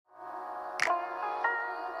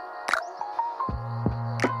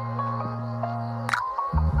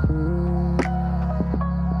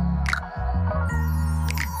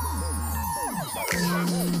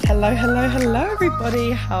Hello,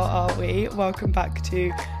 everybody. How are we? Welcome back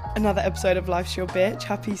to another episode of Life's Your Bitch.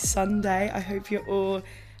 Happy Sunday. I hope you're all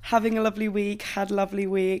having a lovely week, had a lovely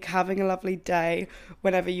week, having a lovely day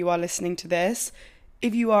whenever you are listening to this.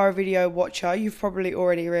 If you are a video watcher, you've probably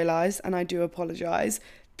already realised, and I do apologise,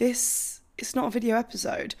 this is not a video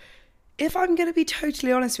episode. If I'm going to be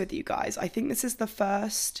totally honest with you guys, I think this is the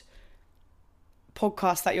first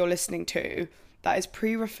podcast that you're listening to that is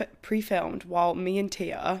pre-filmed while me and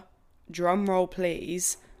Tia, drum roll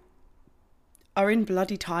please, are in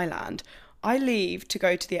bloody Thailand. I leave to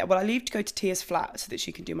go to Tia's flat so that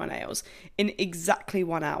she can do my nails in exactly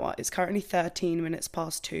 1 hour. It's currently 13 minutes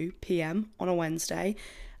past 2 p.m. on a Wednesday,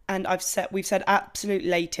 and we've said absolute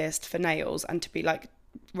latest for nails and to be like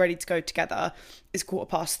ready to go together is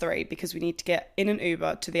 3:15 because we need to get in an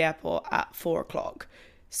Uber to the airport at 4 o'clock.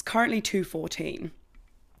 It's currently 2:14.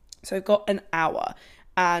 So I've got an hour,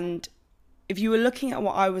 and if you were looking at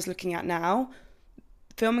what I was looking at now,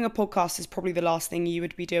 filming a podcast is probably the last thing you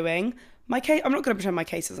would be doing. I'm not going to pretend my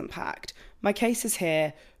case isn't packed. My case is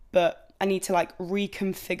here, but I need to like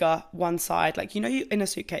reconfigure one side. Like, you know, in a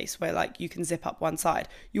suitcase where like you can zip up one side,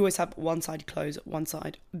 you always have one side clothes, one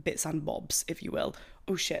side bits and bobs, if you will.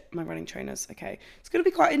 Oh shit, my running trainers. Okay. It's going to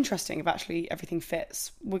be quite interesting if actually everything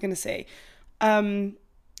fits. We're going to see.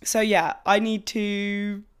 So yeah, I need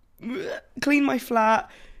to clean my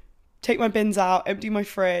flat, take my bins out, empty my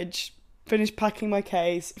fridge, finish packing my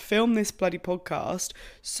case, film this bloody podcast.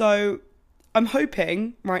 So I'm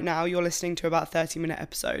hoping right now you're listening to about a 30-minute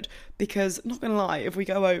episode because, not gonna lie, if we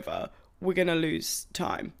go over, we're gonna lose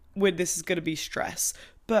time. This is gonna be stress.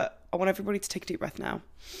 But I want everybody to take a deep breath now.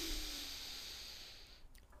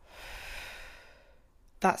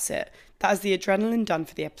 That's it. That is the adrenaline done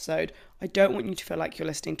for the episode. I don't want you to feel like you're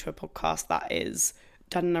listening to a podcast that is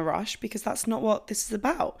done in a rush, because that's not what this is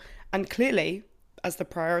about. And clearly, as the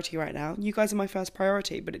priority right now, you guys are my first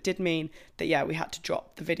priority, but it did mean that, yeah, we had to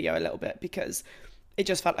drop the video a little bit because it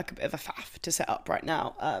just felt like a bit of a faff to set up right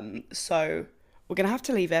now. So we're going to have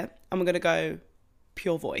to leave it, and we're going to go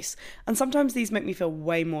pure voice. And sometimes these make me feel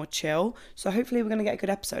way more chill, so hopefully we're going to get a good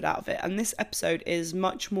episode out of it. And this episode is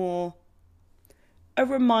much more a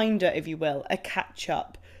reminder, if you will, a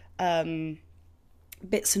catch-up,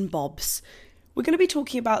 bits and bobs. We're going to be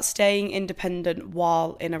talking about staying independent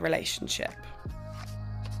while in a relationship.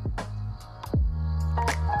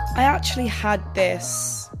 I actually had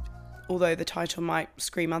this, although the title might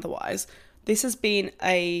scream otherwise, this has been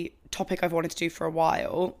a topic I've wanted to do for a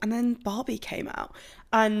while, and then Barbie came out.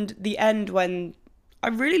 And the end, when I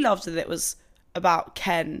really loved that it was about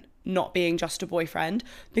Ken not being just a boyfriend,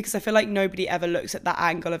 because I feel like nobody ever looks at that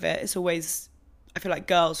angle of it. It's always, I feel like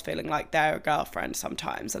girls feeling like they're a girlfriend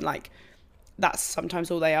sometimes, and like that's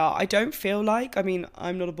sometimes all they are. I don't feel like, I mean,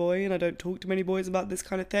 I'm not a boy and I don't talk to many boys about this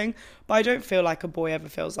kind of thing, but I don't feel like a boy ever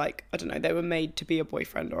feels like, I don't know, they were made to be a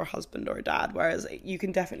boyfriend or a husband or a dad, whereas you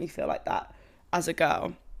can definitely feel like that as a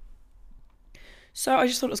girl. So I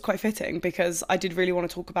just thought it was quite fitting because I did really want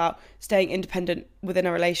to talk about staying independent within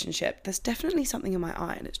a relationship. There's definitely something in my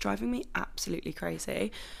eye and it's driving me absolutely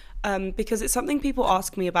crazy, because it's something people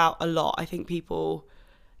ask me about a lot. I think people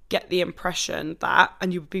get the impression that,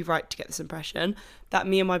 and you would be right to get this impression, that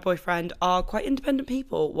me and my boyfriend are quite independent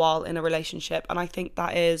people while in a relationship. And I think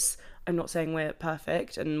that is, I'm not saying we're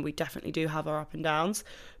perfect, and we definitely do have our up and downs,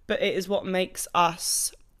 but it is what makes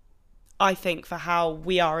us, I think, for how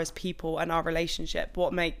we are as people and our relationship,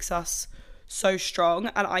 what makes us so strong.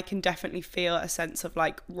 And I can definitely feel a sense of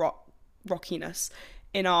like rockiness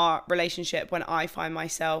in our relationship when I find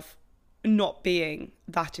myself not being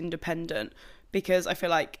that independent, because I feel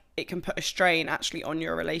like it can put a strain actually on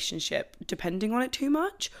your relationship depending on it too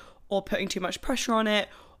much, or putting too much pressure on it,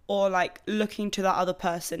 or like looking to that other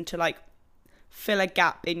person to like fill a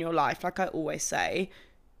gap in your life. Like I always say,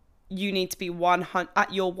 you need to be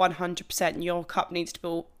at your 100%. Your cup needs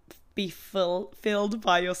to be filled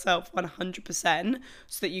by yourself 100%,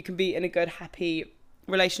 so that you can be in a good, happy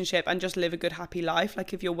relationship and just live a good, happy life.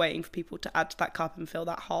 Like if you're waiting for people to add to that cup and fill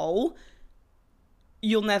that hole,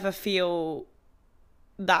 you'll never feel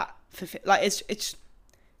that like it's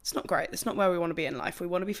not great. It's not where we want to be in life. We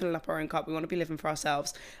want to be filling up our own cup. We want to be living for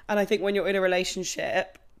ourselves. And I think when you're in a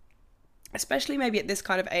relationship, especially maybe at this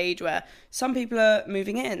kind of age where some people are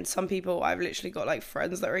moving in, some people, I've literally got like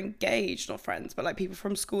friends that are engaged, not friends, but like people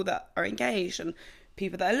from school that are engaged, and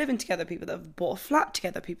people that are living together, people that have bought a flat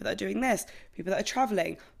together, people that are doing this, people that are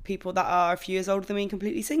traveling, people that are a few years older than me and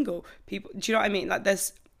completely single, people, do you know what I mean? Like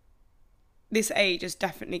this age is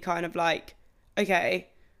definitely kind of like, okay,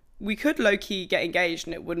 we could low-key get engaged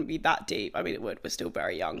and it wouldn't be that deep. I mean, it would, we're still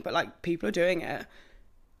very young, but like people are doing it.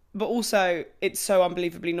 but also it's so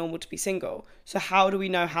unbelievably normal to be single. So how do we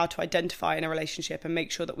know how to identify in a relationship and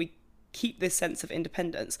make sure that we keep this sense of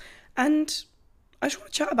independence? And I just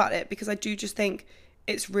want to chat about it because I do just think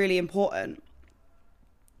it's really important.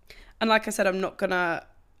 And like I said, I'm not gonna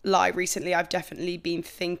lie, recently I've definitely been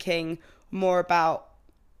thinking more about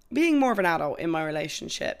being more of an adult in my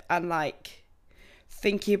relationship and like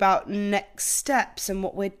thinking about next steps and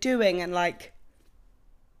what we're doing, and like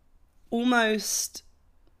almost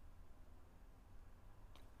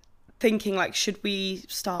thinking like, should we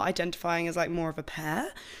start identifying as like more of a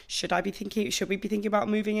pair? Should we be thinking about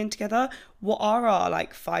moving in together? What are our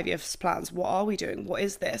like 5-year plans? What are we doing? What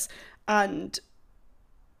is this? And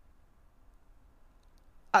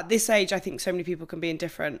at this age, I think so many people can be in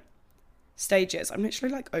different stages. I'm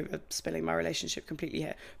literally like over spilling my relationship completely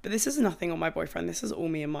here, but this is nothing on my boyfriend. This is all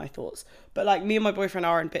me and my thoughts. But like, me and my boyfriend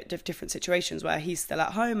are in a bit of different situations where he's still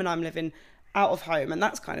at home and I'm living out of home, and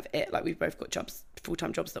that's kind of it. Like, we've both got jobs,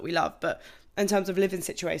 full-time jobs that we love, but in terms of living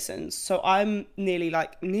situations, so I'm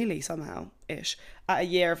nearly somehow ish at a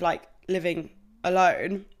year of like living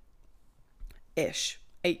alone ish,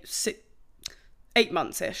 8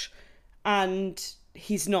 months ish, and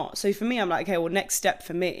he's not. So for me, I'm like, okay, well, next step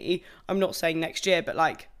for me, I'm not saying next year, but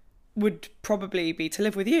like, would probably be to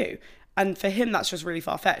live with you. And for him, that's just really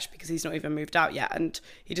far-fetched because he's not even moved out yet, and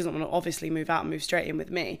he doesn't want to obviously move out and move straight in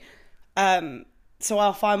with me. So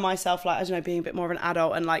I'll find myself like, I don't know, being a bit more of an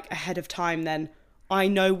adult and like ahead of time than I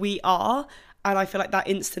know we are. And I feel like that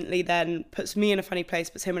instantly then puts me in a funny place,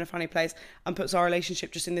 puts him in a funny place, and puts our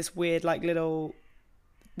relationship just in this weird like little,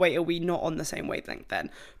 wait, are we not on the same wavelength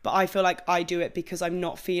then? But I feel like I do it because I'm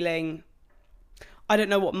not feeling, I don't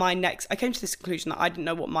know what I came to this conclusion that I didn't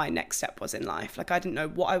know what my next step was in life. Like, I didn't know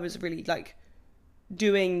what I was really like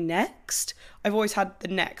doing next. I've always had the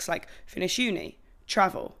next, like, finish uni,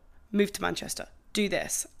 travel, move to Manchester, do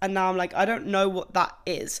this. And now I'm like, I don't know what that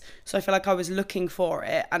is. So I feel like I was looking for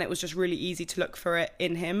it, and it was just really easy to look for it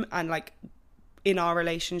in him and like in our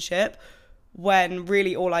relationship, when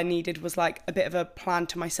really all I needed was like a bit of a plan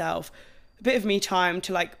to myself, a bit of me time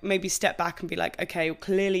to like maybe step back and be like, okay, well,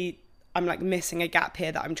 clearly I'm like missing a gap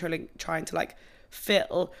here that I'm trying to like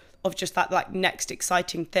fill, of just that like next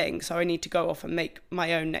exciting thing. So I need to go off and make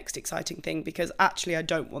my own next exciting thing, because actually I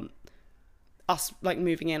don't want us like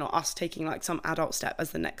moving in or us taking like some adult step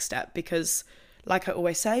as the next step, because like I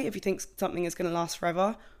always say, if you think something is going to last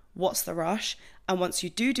forever, what's the rush? And once you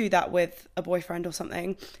do that with a boyfriend or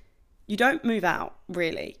something, you don't move out,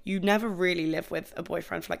 really. You never really live with a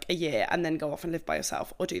boyfriend for like a year and then go off and live by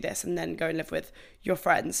yourself, or do this and then go and live with your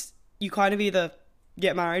friends. You kind of either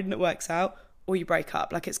get married and it works out, or you break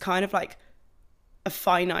up. Like, it's kind of like the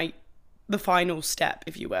final step,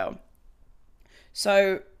 if you will.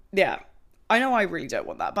 So yeah, I know I really don't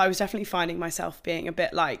want that, but I was definitely finding myself being a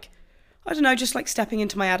bit like, I don't know, just like stepping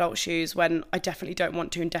into my adult shoes when I definitely don't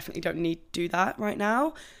want to and definitely don't need to do that right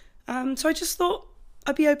now. So I just thought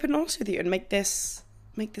I'd be open and honest with you and make this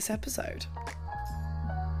episode.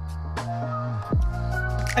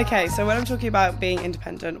 Okay, so when I'm talking about being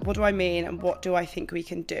independent, what do I mean and what do I think we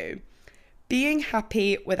can do? Being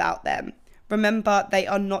happy without them. Remember, they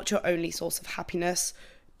are not your only source of happiness.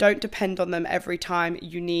 Don't depend on them every time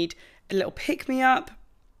you need a little pick-me-up.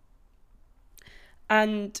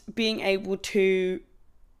 And being able to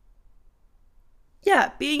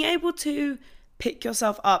pick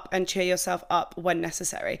yourself up and cheer yourself up when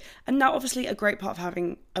necessary. And now, obviously, a great part of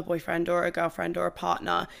having a boyfriend or a girlfriend or a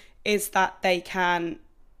partner is that they can,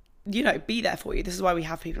 you know, be there for you. This is why we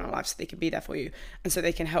have people in our lives, so they can be there for you and so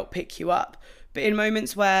they can help pick you up. But in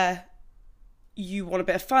moments where you want a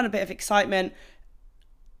bit of fun, a bit of excitement,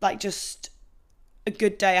 like just a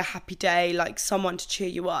good day, a happy day, like someone to cheer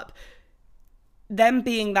you up, them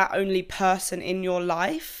being that only person in your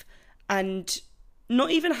life, and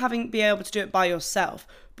not even be able to do it by yourself,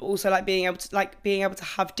 but also like being able to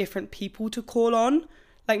have different people to call on.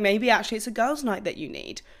 Like, maybe actually it's a girls' night that you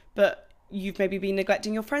need, but you've maybe been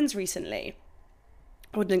neglecting your friends recently,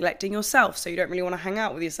 or neglecting yourself, so you don't really want to hang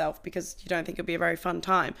out with yourself because you don't think it'll be a very fun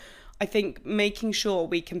time. I think making sure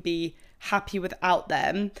we can be happy without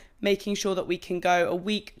them, making sure that we can go a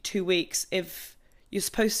week, 2 weeks, if you're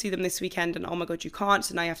supposed to see them this weekend and oh my god you can't,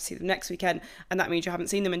 so now you have to see them next weekend, and that means you haven't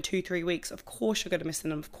seen them in 2-3 weeks. Of course you're going to miss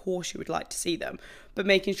them, and of course you would like to see them, but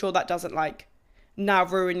making sure that doesn't like now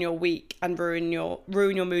ruin your week and ruin your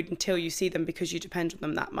mood until you see them because you depend on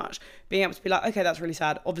them that much. Being able to be like, okay, that's really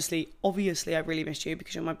sad, obviously I really missed you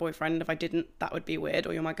because you're my boyfriend. If I didn't, that would be weird.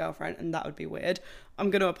 Or you're my girlfriend and that would be weird.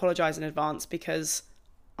 I'm going to apologize in advance because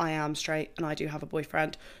I am straight and I do have a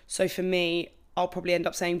boyfriend. So for me, I'll probably end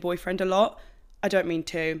up saying boyfriend a lot. I don't mean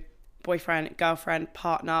to. boyfriend, girlfriend,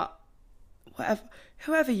 partner, whatever,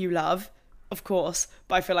 whoever you love, of course.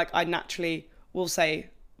 But I feel like I naturally will say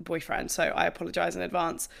boyfriend, so I apologize in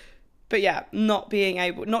advance. But yeah, not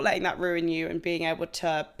letting that ruin you, and being able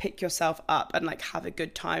to pick yourself up and like have a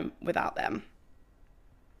good time without them.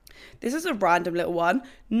 This is a random little one.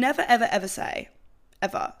 Never, ever say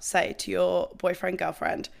to your boyfriend,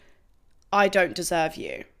 girlfriend, I don't deserve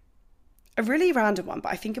you. A really random one,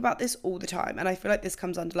 but I think about this all the time, and I feel like this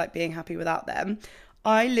comes under like being happy without them.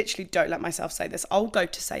 I literally don't let myself say this. I'll go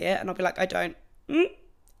to say it and I'll be like, I don't.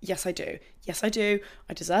 Yes, I do. Yes, I do.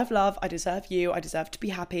 I deserve love. I deserve you. I deserve to be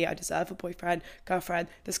happy. I deserve a boyfriend, girlfriend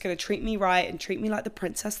that's going to treat me right and treat me like the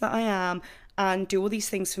princess that I am and do all these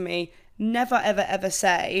things for me. Never, ever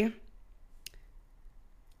say,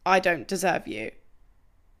 I don't deserve you.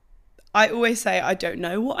 I always say I don't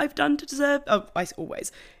know what I've done to deserve. Oh, I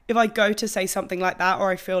always. If I go to say something like that, or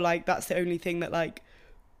I feel like that's the only thing that like,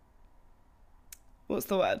 what's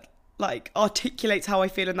the word? Like articulates how I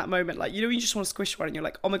feel in that moment. Like, you know, you just want to squish one and you're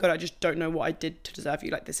like, oh my God, I just don't know what I did to deserve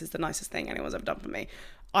you. Like, this is the nicest thing anyone's ever done for me.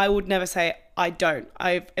 I would never say I don't.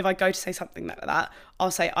 If I go to say something like that,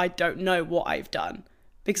 I'll say I don't know what I've done,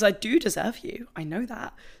 because I do deserve you. I know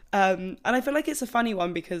that. And I feel like it's a funny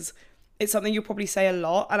one because it's something you'll probably say a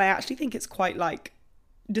lot. And I actually think it's quite like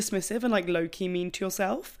dismissive and like low-key mean to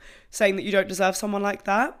yourself, saying that you don't deserve someone like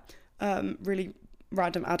that. Really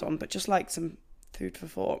random add-on, but just like some food for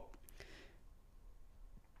thought.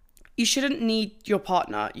 You shouldn't need your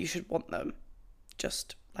partner, you should want them.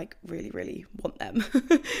 Just like really, really want them.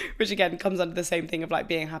 Which again comes under the same thing of like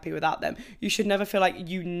being happy without them. You should never feel like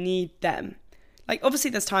you need them. Like, obviously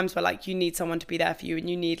there's times where like you need someone to be there for you and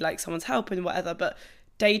you need like someone's help and whatever, but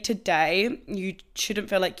day to day, you shouldn't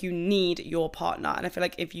feel like you need your partner. And I feel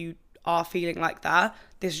like if you are feeling like that,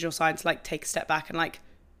 this is your sign to like take a step back and like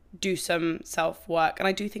do some self-work. And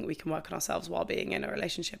I do think we can work on ourselves while being in a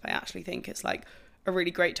relationship. I actually think it's like a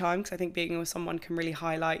really great time, because I think being with someone can really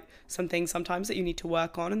highlight some things sometimes that you need to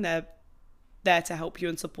work on, and they're there to help you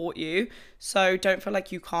and support you. So don't feel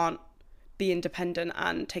like you can't be independent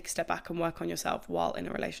and take a step back and work on yourself while in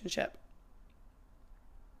a relationship.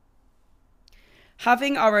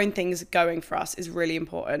 Having our own things going for us is really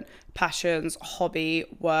important. Passions, hobby,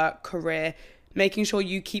 work, career, making sure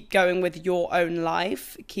you keep going with your own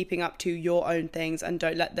life, keeping up to your own things, and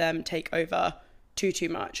don't let them take over too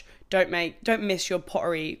much. Don't miss your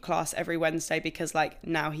pottery class every Wednesday because like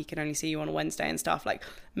now he can only see you on a Wednesday and stuff. Like,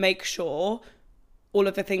 make sure all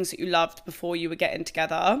of the things that you loved before you were getting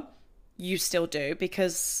together, you still do,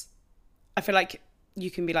 because I feel like you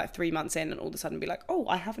can be like 3 months in and all of a sudden be like, oh,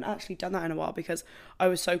 I haven't actually done that in a while because I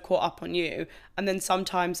was so caught up on you. And then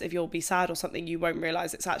sometimes if you'll be sad or something, you won't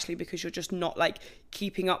realize it's actually because you're just not like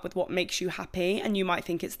keeping up with what makes you happy. And you might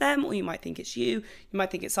think it's them, or you might think it's you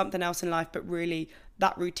might think it's something else in life, but really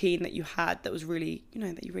that routine that you had that was really, you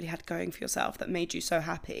know, that you really had going for yourself that made you so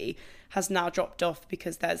happy has now dropped off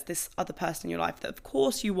because there's this other person in your life that of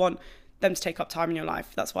course you want them to take up time in your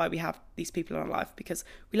life. That's why we have these people in our life, because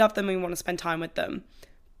we love them and we want to spend time with them.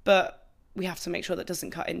 But we have to make sure that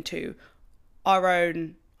doesn't cut into our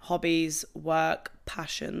own hobbies, work,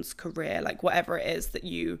 passions, career, like whatever it is that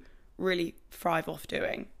you really thrive off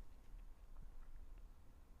doing.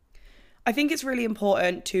 I think it's really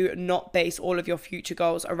important to not base all of your future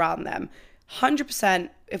goals around them. 100%,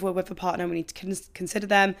 if we're with a partner, we need to consider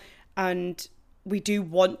them, and we do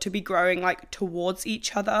want to be growing like towards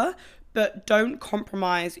each other, but don't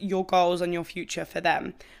compromise your goals and your future for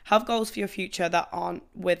them. Have goals for your future that aren't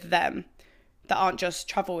with them, that aren't just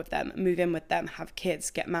travel with them, move in with them, have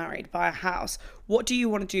kids, get married, buy a house. What do you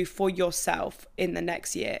want to do for yourself in the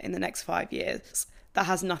next year, in the next 5 years, that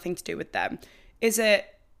has nothing to do with them? Is it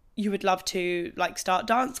you would love to like start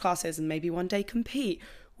dance classes and maybe one day compete?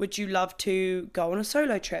 Would you love to go on a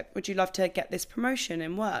solo trip? Would you love to get this promotion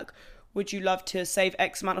in work? Would you love to save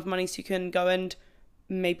X amount of money so you can go and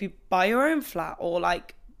maybe buy your own flat, or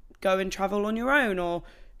like go and travel on your own, or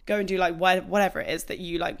go and do like whatever it is that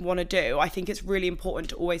you like want to do? I think it's really important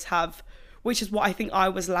to always have, which is what I think I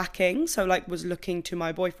was lacking. So like was looking to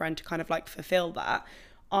my boyfriend to kind of like fulfill that.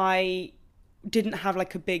 I didn't have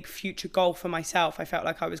like a big future goal for myself. I felt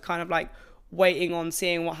like I was kind of like waiting on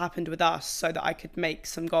seeing what happened with us so that I could make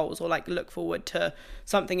some goals or like look forward to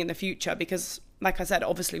something in the future, because like I said,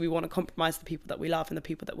 obviously we want to compromise the people that we love and the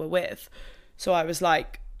people that we're with. So I was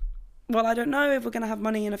like, well, I don't know if we're going to have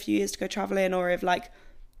money in a few years to go traveling, or if like,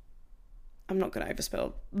 I'm not going to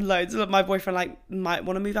overspill loads. My boyfriend like might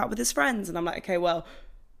want to move out with his friends. And I'm like, okay, well,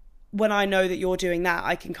 when I know that you're doing that,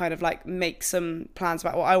 I can kind of like make some plans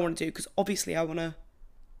about what I want to do. Because obviously I want to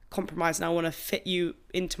compromise and I want to fit you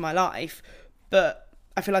into my life. But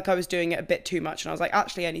I feel like I was doing it a bit too much, and I was like,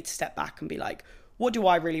 actually, I need to step back and be like, what do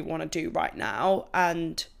I really want to do right now?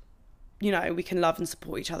 And, you know, we can love and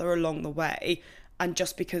support each other along the way. And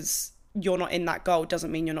just because you're not in that goal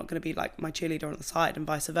doesn't mean you're not going to be like my cheerleader on the side, and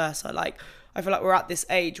vice versa. Like, I feel like we're at this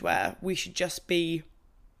age where we should just be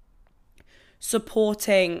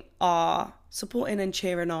supporting and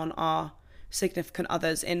cheering on our significant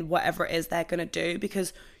others in whatever it is they're going to do,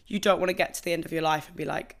 because you don't want to get to the end of your life and be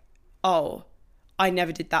like, oh, I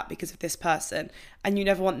never did that because of this person. And you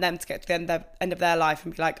never want them to get to the end of their life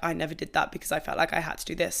and be like, I never did that because I felt like I had to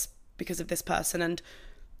do this because of this person. And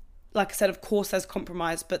like I said, of course there's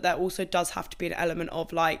compromise, but there also does have to be an element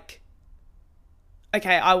of like,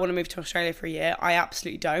 okay, I want to move to Australia for a year. I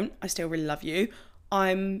absolutely don't. I still really love you.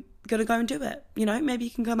 I'm going to go and do it. You know, maybe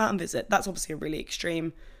you can come out and visit. That's obviously a really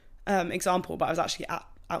extreme example, but I was actually out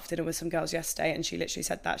for dinner with some girls yesterday, and she literally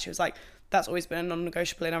said that. She was like, that's always been a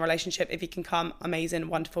non-negotiable in our relationship. If he can come, amazing,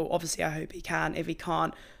 wonderful. Obviously, I hope he can. If he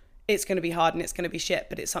can't, it's going to be hard and it's going to be shit,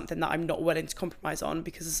 but it's something that I'm not willing to compromise on,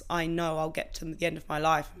 because I know I'll get to the end of my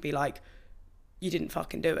life and be like, you didn't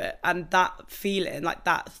fucking do it. And that feeling, like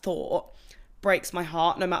that thought, breaks my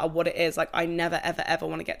heart no matter what it is. Like, I never, ever, ever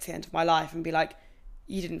want to get to the end of my life and be like,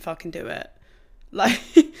 you didn't fucking do it. Like,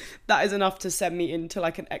 that is enough to send me into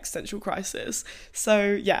like an existential crisis.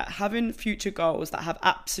 So yeah, having future goals that have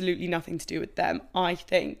absolutely nothing to do with them, I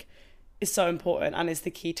think, is so important and is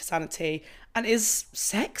the key to sanity, and is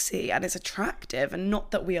sexy and is attractive. And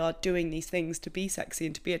not that we are doing these things to be sexy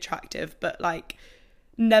and to be attractive, but like,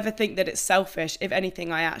 never think that it's selfish. If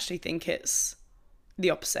anything, I actually think it's the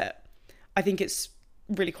opposite. I think it's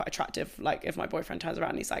really quite attractive. Like, if my boyfriend turns around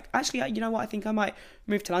and he's like, actually, you know what, I think I might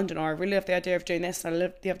move to London, or I really love the idea of doing this, and I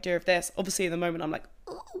love the idea of this. Obviously, in the moment, I'm like,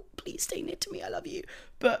 oh, please stay near to me, I love you.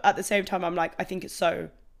 But at the same time, I'm like, I think it's so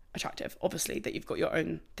attractive, obviously, that you've got your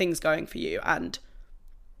own things going for you, and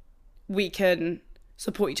we can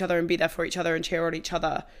support each other and be there for each other and cheer on each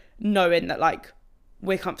other, knowing that like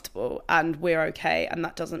we're comfortable and we're okay, and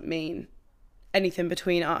that doesn't mean anything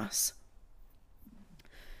between us.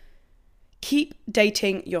 Keep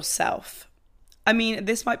dating yourself. I mean,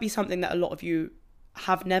 this might be something that a lot of you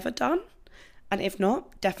have never done, and if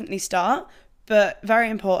not, definitely start. But very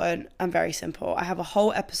important and very simple. I have a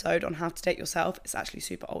whole episode on how to date yourself. It's actually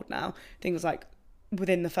super old now. I think it was like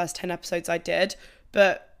within the first 10 episodes I did.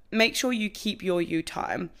 But make sure you keep your you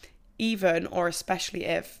time, even or especially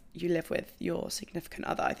if you live with your significant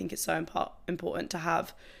other. I think it's so important to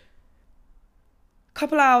have a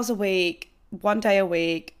couple hours a week, one day a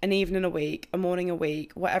week, an evening a week, a morning a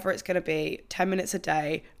week, whatever it's going to be, 10 minutes a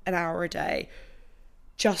day, an hour a day,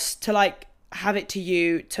 just to like have it to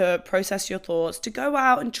you, to process your thoughts, to go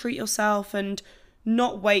out and treat yourself, and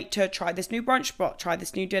not wait to try this new brunch spot, try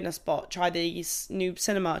this new dinner spot, try this new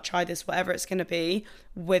cinema, try this, whatever it's going to be,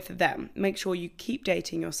 with them. Make sure you keep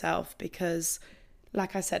dating yourself, because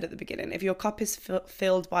like I said at the beginning, if your cup is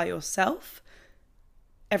filled by yourself,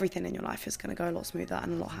 everything in your life is going to go a lot smoother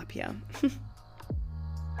and a lot happier.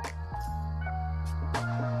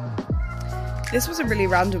 This was a really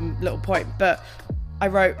random little point, but I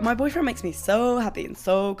wrote, my boyfriend makes me so happy and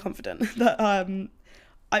so confident that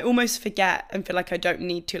I almost forget and feel like I don't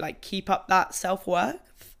need to like keep up that self-work.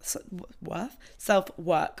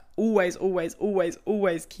 Always, always, always,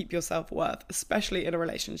 always keep your self-worth, especially in a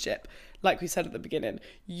relationship. Like we said at the beginning,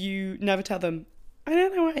 you never tell them, I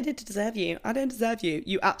don't know what I did to deserve you. I don't deserve you.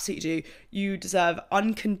 You absolutely do. You deserve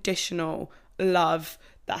unconditional love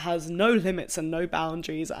that has no limits and no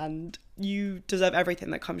boundaries, and you deserve everything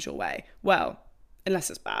that comes your way. Well,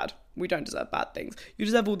 unless it's bad. We don't deserve bad things. You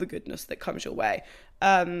deserve all the goodness that comes your way.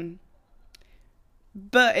 But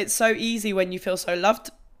it's so easy when you feel so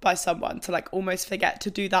loved by someone to like almost forget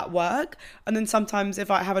to do that work. And then sometimes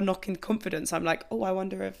if I have a knock in confidence, I'm like, oh, I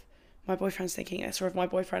wonder if my boyfriend's thinking this, or if my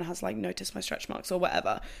boyfriend has like noticed my stretch marks or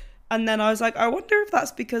whatever. And then I was like, I wonder if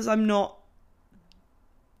that's because I'm not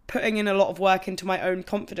putting in a lot of work into my own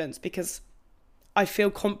confidence, because I feel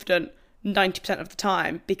confident 90% of the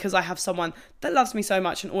time because I have someone that loves me so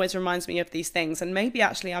much and always reminds me of these things. And maybe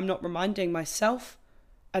actually I'm not reminding myself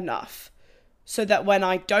enough, so that when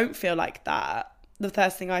I don't feel like that, the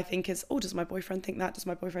first thing I think is, oh, does my boyfriend think that? Does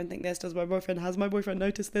my boyfriend think this? Has my boyfriend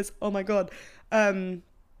noticed this? Oh my God. And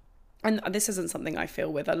this isn't something I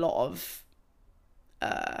feel with a lot of,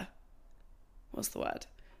 what's the word?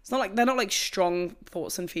 It's not like, they're not like strong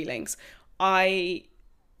thoughts and feelings. I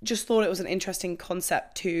just thought it was an interesting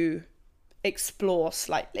concept to explore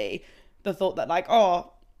slightly. The thought that like,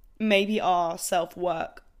 oh, maybe our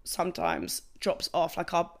self-work sometimes drops off,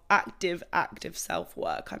 like our active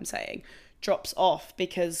self-work, I'm saying, drops off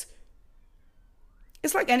because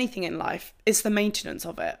it's like anything in life. It's the maintenance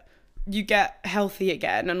of it. You get healthy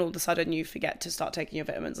again and all of a sudden you forget to start taking your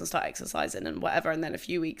vitamins and start exercising and whatever, and then a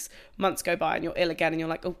few weeks, months go by and you're ill again and you're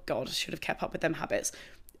like, oh God, I should have kept up with them habits.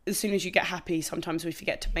 As soon as you get happy, sometimes we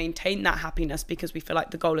forget to maintain that happiness because we feel like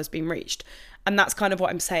the goal has been reached. And that's kind of what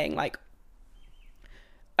I'm saying. Like,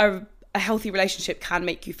 a healthy relationship can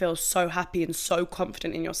make you feel so happy and so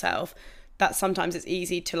confident in yourself that sometimes it's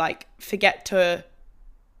easy to like forget to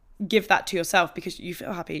give that to yourself because you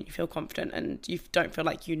feel happy and you feel confident and you don't feel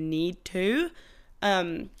like you need to.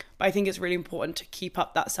 But I think it's really important to keep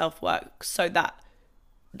up that self-work so that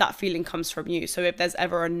that feeling comes from you. So if there's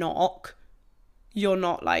ever a knock, you're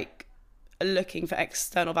not like looking for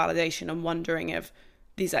external validation and wondering if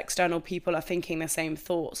these external people are thinking the same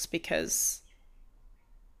thoughts because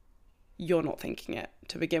you're not thinking it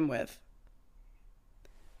to begin with.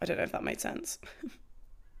 I don't know if that made sense.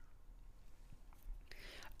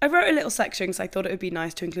 I wrote a little section because I thought it would be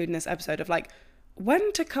nice to include in this episode of like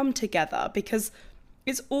when to come together, because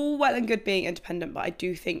it's all well and good being independent, but I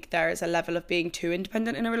do think there is a level of being too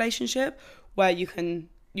independent in a relationship where you can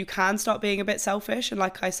start being a bit selfish. And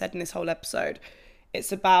like I said in this whole episode,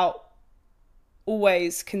 it's about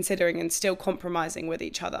always considering and still compromising with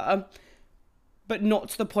each other, but not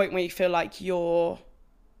to the point where you feel like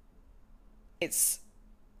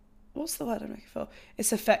what's the word I'm looking for?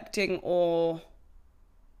 It's affecting or...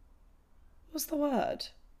 What's the word?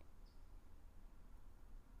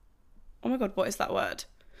 Oh my God, what is that word?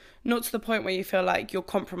 Not to the point where you feel like you're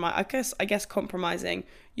I guess compromising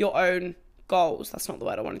your own goals. That's not the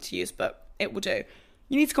word I wanted to use, but it will do.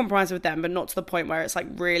 You need to compromise with them, but not to the point where it's like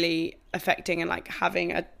really affecting and like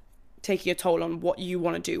taking a toll on what you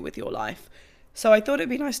want to do with your life. So I thought it'd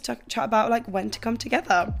be nice to chat about like when to come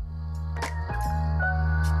together.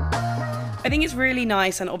 I think it's really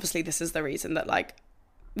nice, and obviously this is the reason that like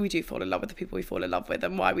we do fall in love with the people we fall in love with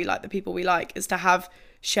and why we like the people we like, is to have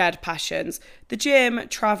shared passions. The gym,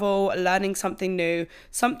 travel, learning something new,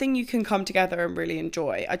 something you can come together and really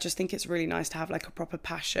enjoy. I just think it's really nice to have like a proper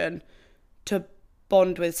passion to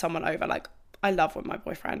bond with someone over. Like, I love when my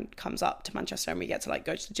boyfriend comes up to Manchester and we get to like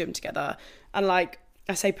go to the gym together, and like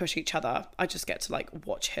I say push each other, I just get to like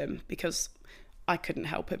watch him because I couldn't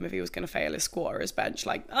help him if he was going to fail his squat or his bench.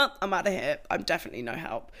 Like, oh, I'm out of here. I'm definitely no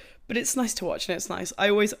help. But it's nice to watch and it's nice. I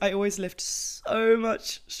always lift so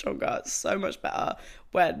much stronger, so much better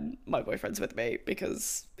when my boyfriend's with me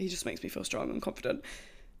because he just makes me feel strong and confident.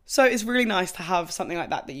 So it's really nice to have something like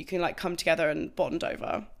that you can like come together and bond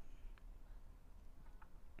over.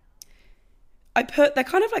 They're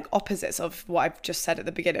kind of like opposites of what I've just said at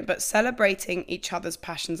the beginning, but celebrating each other's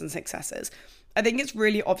passions and successes. I think it's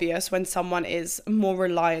really obvious when someone is more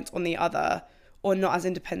reliant on the other or not as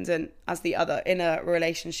independent as the other in a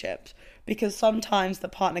relationship, because sometimes the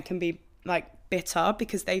partner can be like bitter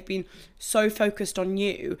because they've been so focused on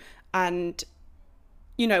you, and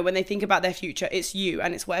you know, when they think about their future, it's you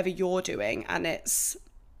and it's whatever you're doing, and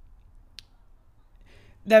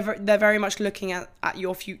they're very much looking at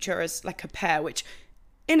your future as like a pair, which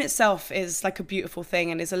in itself is like a beautiful thing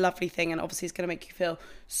and is a lovely thing, and obviously it's going to make you feel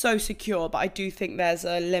so secure. But I do think there's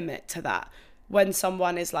a limit to that when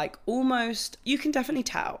someone is like almost, you can definitely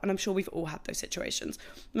tell, and I'm sure we've all had those situations,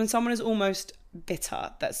 when someone is almost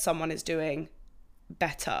bitter that someone is doing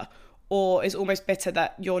better, or is almost bitter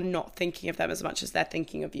that you're not thinking of them as much as they're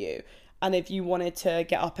thinking of you. And if you wanted to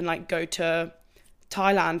get up and like go to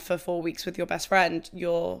Thailand for 4 weeks with your best friend,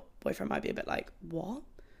 your boyfriend might be a bit like, what?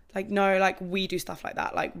 Like, no, like, we do stuff like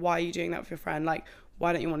that. Like, why are you doing that with your friend? Like,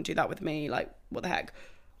 why don't you want to do that with me? Like, what the heck?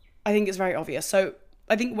 I think it's very obvious. So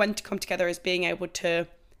I think when to come together is being able to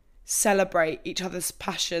celebrate each other's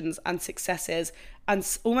passions and successes and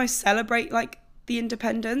almost celebrate like the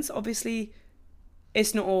independence. Obviously,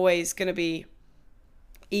 it's not always going to be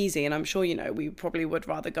easy, and I'm sure, you know, we probably would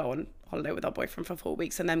rather go on holiday with our boyfriend for 4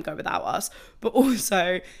 weeks and then go without us, but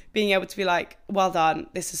also being able to be like, well done,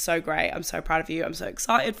 this is so great, I'm so proud of you, I'm so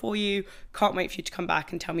excited for you, can't wait for you to come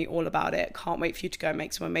back and tell me all about it, can't wait for you to go and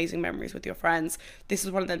make some amazing memories with your friends. This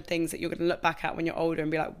is one of them things that you're going to look back at when you're older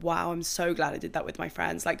and be like, wow, I'm so glad I did that with my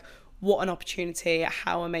friends, like what an opportunity,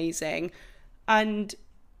 how amazing. And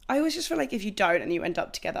I always just feel like if you don't and you end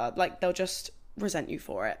up together, like they'll just resent you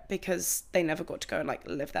for it because they never got to go and like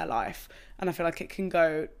live their life. And I feel like it can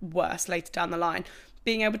go worse later down the line.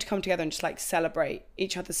 Being able to come together and just like celebrate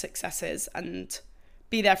each other's successes and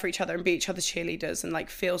be there for each other and be each other's cheerleaders and like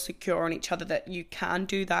feel secure on each other that you can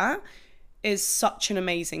do that is such an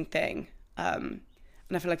amazing thing. And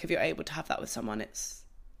I feel like if you're able to have that with someone, it's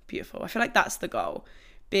beautiful. I feel like that's the goal,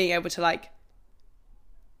 being able to like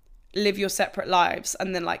live your separate lives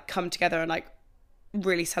and then like come together and like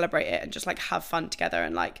really celebrate it and just like have fun together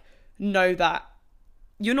and like know that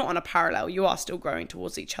you're not on a parallel. You are still growing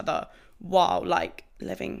towards each other while like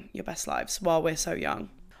living your best lives while we're so young.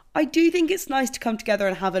 I do think it's nice to come together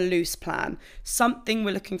and have a loose plan, something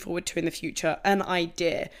we're looking forward to in the future, an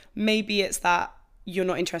idea. Maybe it's that you're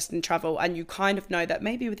not interested in travel and you kind of know that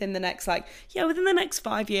maybe within the next within the next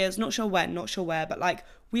 5 years, not sure when, not sure where, but like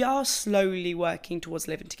we are slowly working towards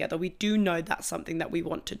living together. We do know that's something that we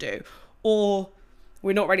want to do. Or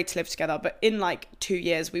we're not ready to live together, but in like 2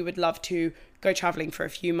 years, we would love to go traveling for a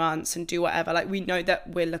few months and do whatever. Like we know that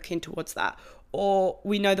we're looking towards that. Or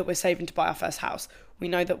we know that we're saving to buy our first house. We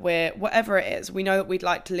know that whatever it is, we know that we'd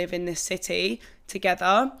like to live in this city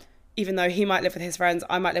together, even though he might live with his friends,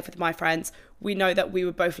 I might live with my friends. We know that we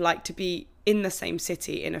would both like to be in the same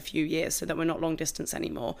city in a few years so that we're not long distance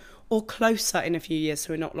anymore, or closer in a few years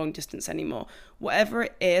so we're not long distance anymore. Whatever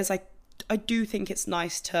it is, I do think it's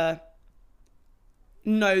nice to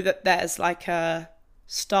know that there's like a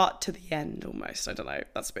start to the end almost. I don't know,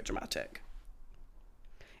 that's a bit dramatic.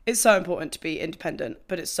 It's so important to be independent,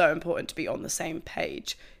 but it's so important to be on the same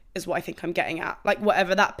page is what I think I'm getting at. Like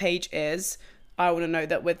whatever that page is, I want to know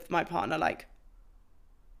that with my partner, like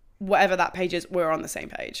whatever that page is, we're on the same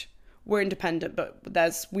page. We're independent,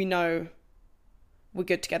 but we know we're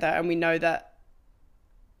good together, and we know that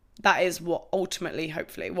that is what ultimately,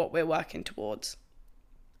 hopefully, what we're working towards.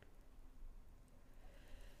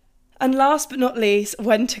 And last but not least,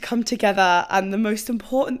 when to come together. And the most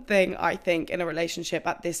important thing, I think, in a relationship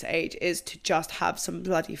at this age is to just have some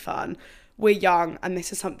bloody fun. We're young, and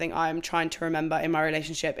this is something I'm trying to remember in my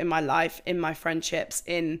relationship, in my life, in my friendships,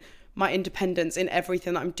 in my independence, in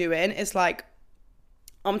everything that I'm doing. It's like,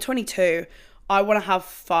 I'm 22. I want to have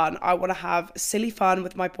fun. I want to have silly fun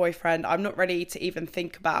with my boyfriend. I'm not ready to even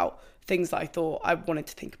think about things that I thought I wanted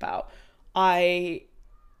to think about.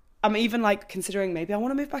 I'm even like considering maybe I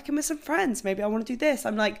want to move back in with some friends. Maybe I want to do this.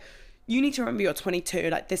 I'm like, you need to remember you're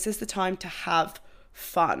 22. Like, this is the time to have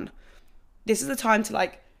fun. This is the time to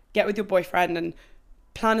like get with your boyfriend and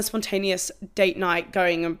plan a spontaneous date night,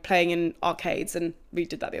 going and playing in arcades. And we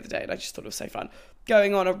did that the other day and I just thought it was so fun.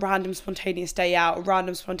 Going on a random spontaneous day out, a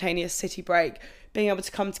random spontaneous city break, being able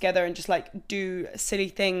to come together and just like do silly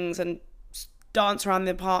things and dance around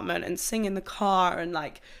the apartment and sing in the car and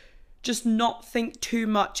like just not think too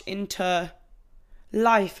much into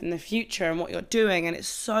life and the future and what you're doing. And it's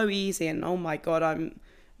so easy. And oh my God,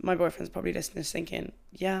 my boyfriend's probably listening to this thinking,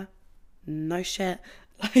 yeah, no shit.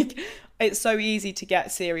 Like, it's so easy to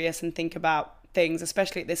get serious and think about things,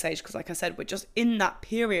 especially at this age, because like I said, we're just in that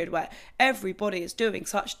period where everybody is doing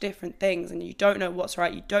such different things and you don't know what's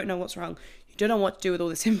right, you don't know what's wrong, you don't know what to do with all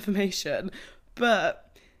this information.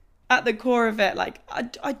 But at the core of it, like,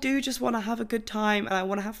 I do just want to have a good time, and I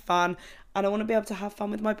want to have fun, and I want to be able to have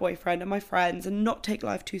fun with my boyfriend and my friends and not take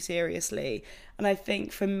life too seriously. And I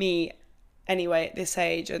think for me, anyway, at this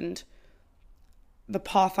age and the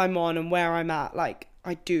path I'm on and where I'm at, like,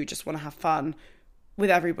 I do just want to have fun with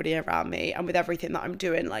everybody around me and with everything that I'm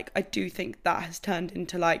doing. Like, I do think that has turned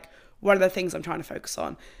into, like, one of the things I'm trying to focus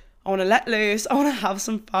on. I want to let loose. I want to have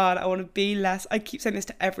some fun. I want to be less. I keep saying this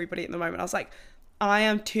to everybody at the moment. I was like, I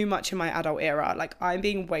am too much in my adult era. Like, I'm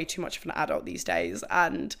being way too much of an adult these days.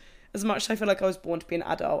 And as much as I feel like I was born to be an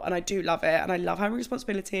adult, and I do love it, and I love having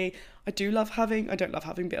responsibility, I don't love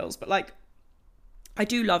having bills, but like, I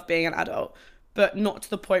do love being an adult, but not to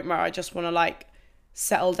the point where I just want to like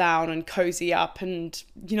settle down and cozy up and,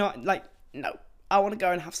 you know, like, no, I want to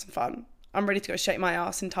go and have some fun. I'm ready to go shake my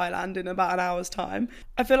ass in Thailand in about an hour's time.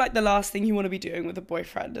 I feel like the last thing you want to be doing with a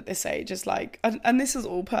boyfriend at this age is like, and this is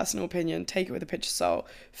all personal opinion, take it with a pinch of salt.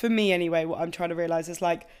 For me anyway, what I'm trying to realise is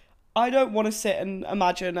like, I don't want to sit and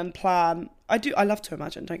imagine and plan. I love to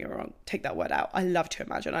imagine, don't get me wrong, take that word out. I love to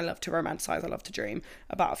imagine, I love to romanticize, I love to dream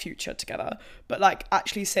about a future together. But like,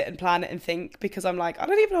 actually sit and plan it and think, because I'm like, I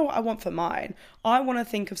don't even know what I want for mine. I want to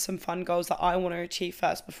think of some fun goals that I want to achieve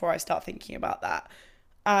first before I start thinking about that.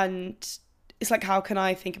 And it's like, how can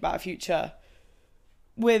I think about a future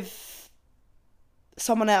with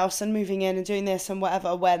someone else and moving in and doing this and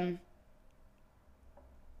whatever when,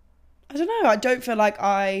 I don't know, I don't feel like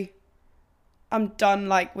I'm done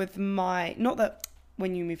like with my, not that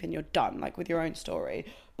when you move in you're done like with your own story,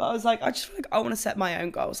 but I was like, I just feel like I want to set my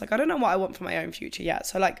own goals. Like, I don't know what I want for my own future yet,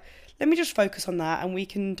 so like, let me just focus on that, and we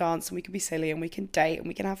can dance and we can be silly and we can date and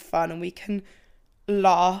we can have fun and we can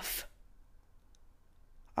laugh.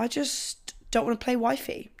 I just don't want to play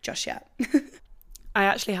wifey just yet. I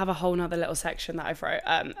actually have a whole nother little section that I've wrote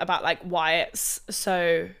about like why it's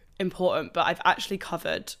so important, but I've actually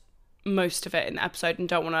covered most of it in the episode and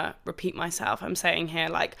don't want to repeat myself. I'm saying here,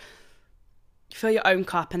 like, fill your own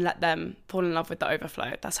cup and let them fall in love with the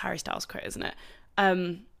overflow. That's Harry Styles' quote, isn't it?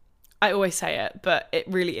 I always say it, but it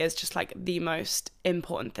really is just like the most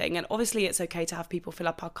important thing. And obviously it's okay to have people fill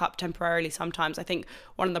up our cup temporarily sometimes. I think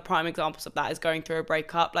one of the prime examples of that is going through a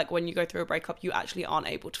breakup. Like when you go through a breakup, you actually aren't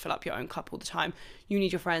able to fill up your own cup all the time. You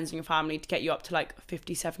need your friends and your family to get you up to like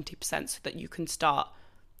 50, 70% so that you can start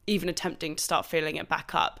even attempting to start filling it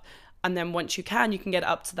back up. And then once you can get it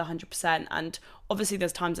up to the 100%. And obviously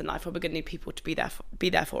there's times in life where we're going to need people to be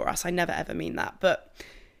there for us. I never ever mean that, but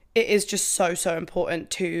it is just so, so important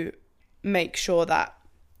to make sure that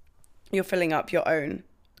you're filling up your own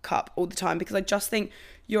cup all the time, because I just think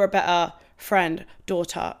you're a better friend,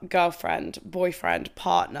 daughter, girlfriend, boyfriend,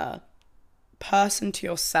 partner, person to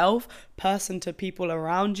yourself, person to people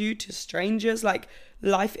around you, to strangers. Like,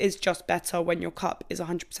 life is just better when your cup is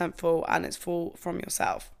 100% full and it's full from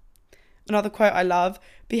yourself. Another quote I love: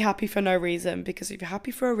 be happy for no reason, because if you're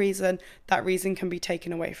happy for a reason, that reason can be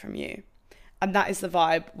taken away from you. And that is the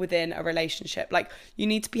vibe within a relationship. Like, you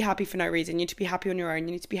need to be happy for no reason. You need to be happy on your own.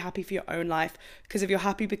 You need to be happy for your own life. Because if you're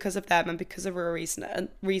happy because of them and because of a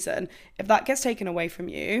reason, if that gets taken away from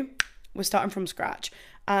you, we're starting from scratch.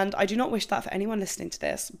 And I do not wish that for anyone listening to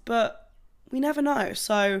this, but we never know.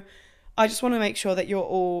 So I just want to make sure that you're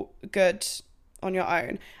all good on your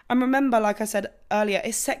own. And remember, like I said earlier,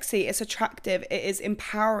 it's sexy, it's attractive, it is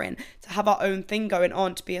empowering to have our own thing going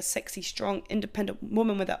on, to be a sexy, strong, independent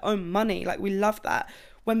woman with her own money. Like, we love that.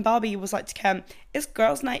 When Barbie was like to Ken, it's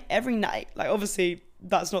girls' night every night. Like, obviously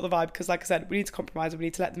that's not the vibe, because like I said, we need to compromise, we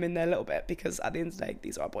need to let them in there a little bit, because at the end of the day,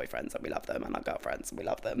 these are our boyfriends and we love them, and our girlfriends and we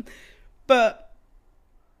love them. But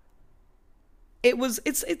it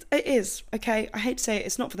is, okay? I hate to say it,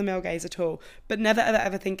 it's not for the male gaze at all, but never ever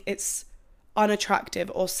ever think it's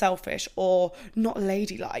unattractive or selfish or not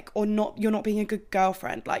ladylike or you're not being a good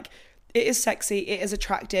girlfriend. Like, it is sexy, it is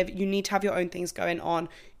attractive, you need to have your own things going on.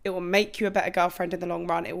 It will make you a better girlfriend in the long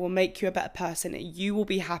run. It will make you a better person. You will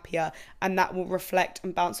be happier, and that will reflect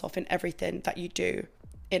and bounce off in everything that you do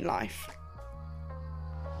in life.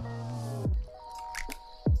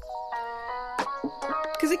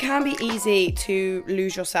 Because it can be easy to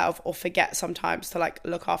lose yourself or forget sometimes to like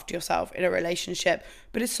look after yourself in a relationship,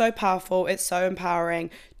 but it's so powerful, it's so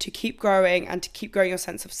empowering to keep growing and to keep growing your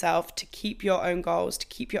sense of self, to keep your own goals, to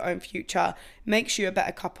keep your own future. Makes you a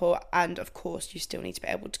better couple, and of course you still need to be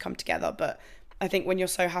able to come together. But I think when you're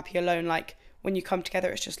so happy alone, like when you come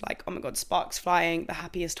together, it's just like, oh my God, sparks flying, the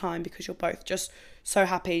happiest time, because you're both just so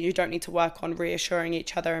happy. You don't need to work on reassuring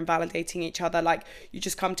each other and validating each other. Like, you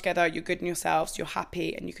just come together, you're good in yourselves, you're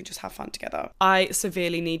happy, and you can just have fun together. I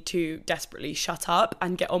severely need to desperately shut up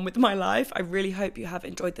and get on with my life. I really hope you have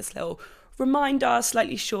enjoyed this little reminder,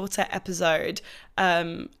 slightly shorter episode.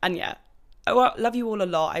 And yeah, I love you all a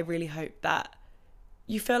lot. I really hope that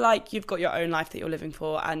you feel like you've got your own life that you're living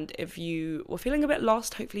for. And if you were feeling a bit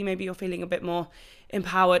lost, hopefully maybe you're feeling a bit more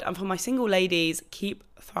empowered. And for my single ladies, keep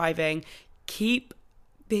thriving, keep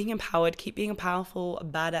being empowered, keep being a powerful, a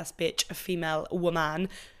badass bitch, a female, a woman.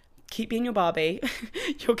 Keep being your Barbie.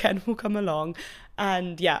 Your Ken will come along.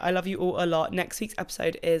 And yeah, I love you all a lot. Next week's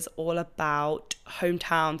episode is all about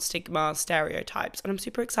hometown stigma, stereotypes, and I'm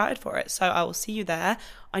super excited for it. So I will see you there.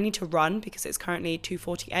 I need to run because it's currently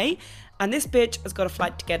 2:48, and this bitch has got a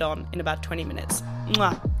flight to get on in about 20 minutes.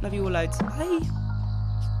 Mwah. Love you all loads. Bye.